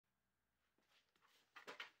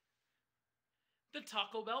the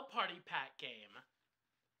Taco Bell Party Pack game.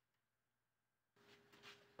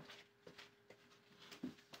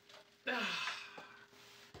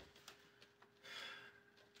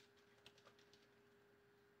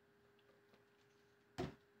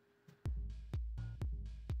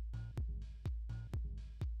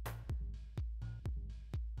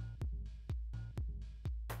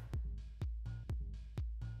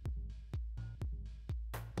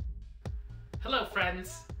 Hello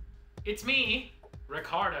friends, it's me,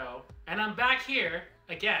 Ricardo, and I'm back here,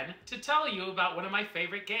 again, to tell you about one of my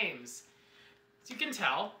favorite games. As you can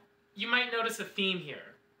tell, you might notice a theme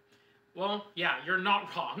here. Well, yeah, you're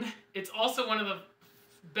not wrong. It's also one of the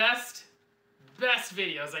best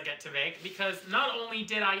videos I get to make, because not only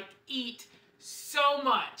did I eat so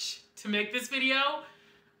much to make this video,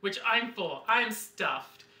 which I'm full, I'm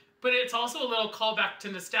stuffed, but it's also a little callback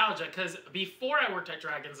to nostalgia, because before I worked at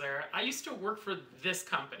Dragon's Lair, I used to work for this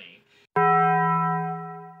company.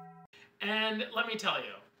 And let me tell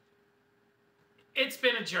you, it's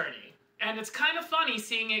been a journey. And it's kind of funny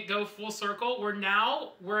seeing it go full circle, where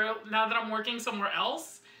now that I'm working somewhere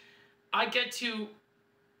else, I get to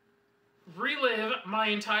relive my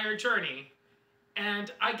entire journey.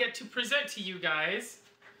 And I get to present to you guys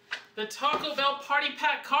the Taco Bell Party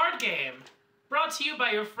Pack card game, brought to you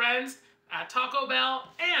by your friends at Taco Bell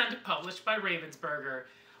and published by Ravensburger.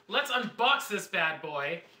 Let's unbox this bad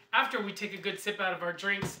boy after we take a good sip out of our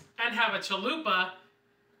drinks and have a chalupa,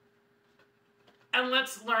 and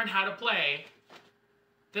let's learn how to play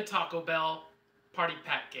the Taco Bell Party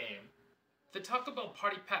Pack game. The Taco Bell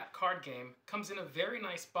Party Pack card game comes in a very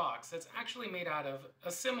nice box that's actually made out of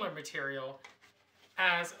a similar material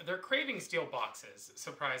as their Craving Steel boxes,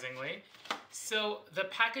 surprisingly. So the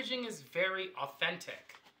packaging is very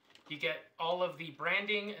authentic. You get all of the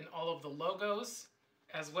branding and all of the logos,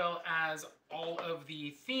 as well as all of the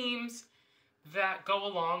themes that go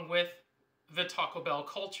along with the Taco Bell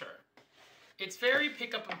culture. It's very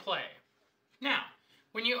pick up and play. Now,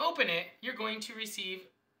 when you open it, you're going to receive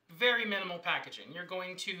very minimal packaging.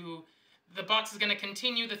 The box is going to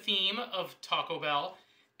continue the theme of Taco Bell,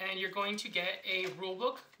 and you're going to get a rule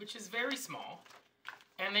book, which is very small,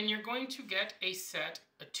 and then you're going to get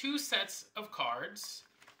two sets of cards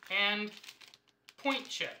and point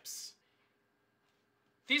chips.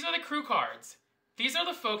 These are the crew cards. These are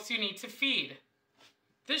the folks you need to feed.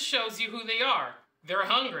 This shows you who they are. They're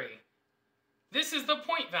hungry. This is the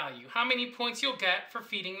point value, how many points you'll get for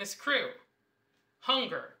feeding this crew.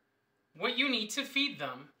 Hunger, what you need to feed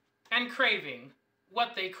them, and craving,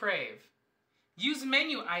 what they crave. Use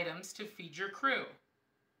menu items to feed your crew.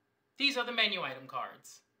 These are the menu item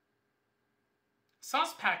cards.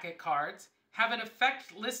 Sauce packet cards have an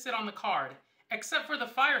effect listed on the card, except for the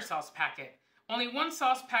fire sauce packet. Only one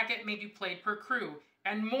sauce packet may be played per crew,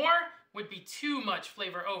 and more would be too much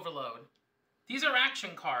flavor overload. These are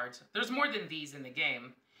action cards. There's more than these in the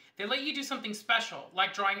game. They let you do something special,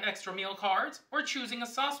 like drawing extra meal cards or choosing a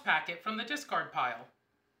sauce packet from the discard pile.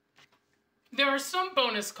 There are some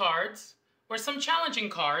bonus cards, or some challenging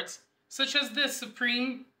cards, such as this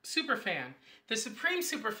Supreme Superfan. The Supreme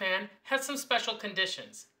Superfan has some special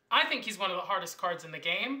conditions. I think he's one of the hardest cards in the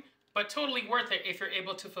game, but totally worth it if you're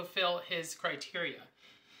able to fulfill his criteria.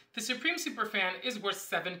 The Supreme Superfan is worth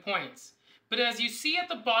 7 points, but as you see at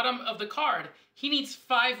the bottom of the card, he needs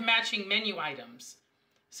 5 matching menu items.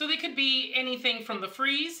 So they could be anything from the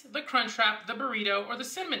Freeze, the Crunchwrap, the Burrito, or the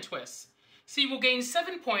Cinnamon Twist. So you will gain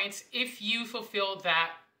 7 points if you fulfill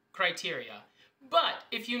that criteria. But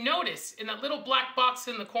if you notice in that little black box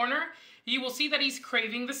in the corner, you will see that he's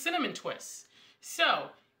craving the Cinnamon Twists. So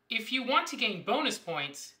if you want to gain bonus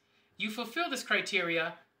points, you fulfill this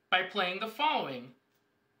criteria by playing the following.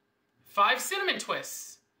 5 Cinnamon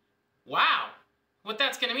Twists. Wow. What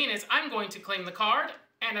that's going to mean is I'm going to claim the card,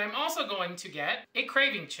 and I'm also going to get a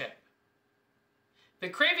Craving Chip. The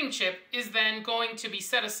Craving Chip is then going to be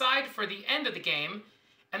set aside for the end of the game,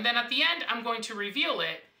 and then at the end I'm going to reveal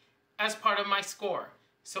it as part of my score.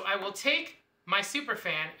 So I will take my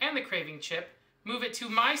Superfan and the Craving Chip, move it to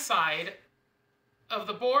my side of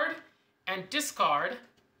the board, and discard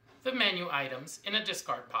the menu items in a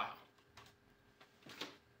discard pile.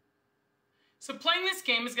 So playing this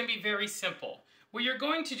game is going to be very simple. What you're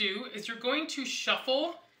going to do is you're going to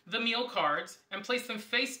shuffle the meal cards and place them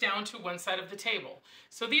face down to one side of the table.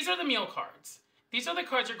 So these are the meal cards. These are the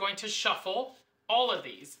cards you're going to shuffle, all of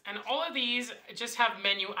these. And all of these just have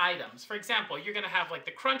menu items. For example, you're going to have like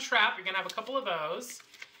the Crunchwrap, you're going to have a couple of those.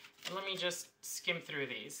 And let me just skim through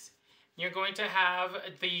these. You're going to have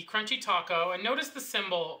the Crunchy Taco, and notice the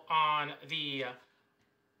symbol on the,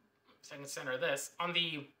 so I can center this, on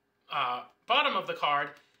the bottom of the card.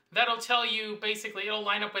 that'll tell you, basically, it'll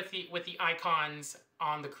line up with the icons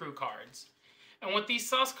on the crew cards. And what these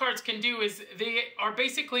sauce cards can do is they are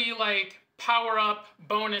basically like power-up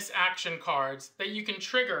bonus action cards that you can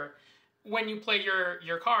trigger when you play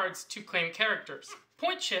your cards to claim characters.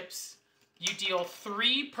 Point chips, you deal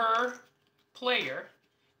 3 per player,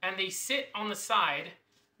 and they sit on the side,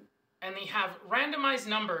 and they have randomized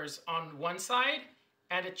numbers on one side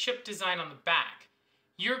and a chip design on the back.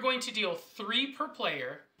 You're going to deal 3 per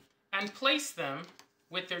player and place them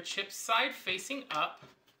with their chips side facing up.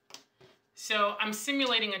 So I'm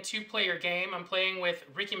simulating a 2-player game. I'm playing with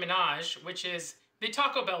Ricky Minaj, which is the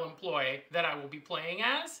Taco Bell employee that I will be playing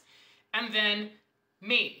as, and then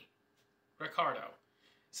me, Ricardo.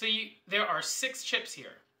 So there are 6 chips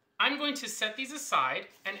here. I'm going to set these aside,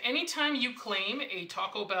 and anytime you claim a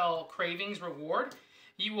Taco Bell Cravings reward,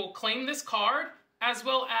 you will claim this card as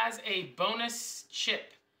well as a bonus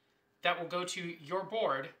chip that will go to your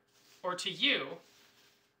board or to you.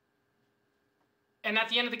 And at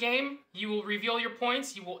the end of the game, you will reveal your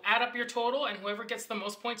points, you will add up your total, and whoever gets the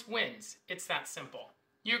most points wins. It's that simple.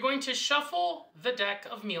 You're going to shuffle the deck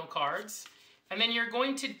of meal cards, and then you're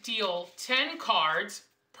going to deal 10 cards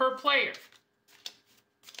per player.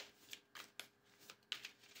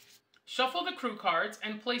 Shuffle the crew cards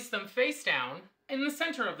and place them face down in the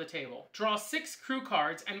center of the table. Draw 6 crew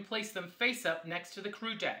cards and place them face up next to the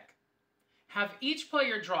crew deck. Have each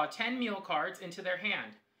player draw 10 meal cards into their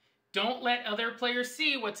hand. Don't let other players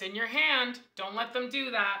see what's in your hand. Don't let them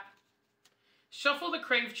do that. Shuffle the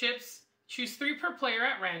crave chips. Choose 3 per player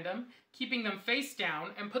at random, keeping them face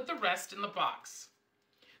down, and put the rest in the box.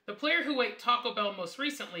 The player who ate Taco Bell most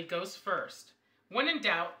recently goes first. When in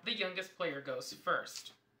doubt, the youngest player goes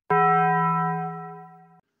first.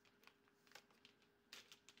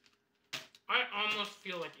 I almost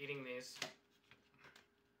feel like eating these.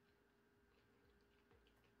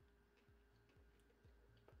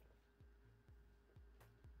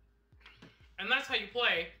 And that's how you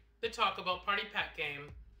play the Taco Bell Party Pack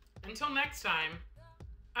game. Until next time,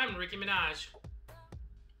 I'm Ricky Minaj.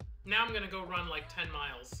 Now I'm gonna go run like 10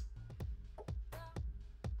 miles.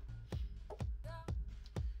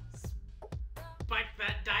 Spike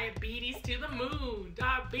that diabetes to the moon.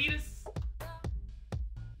 Diabetes.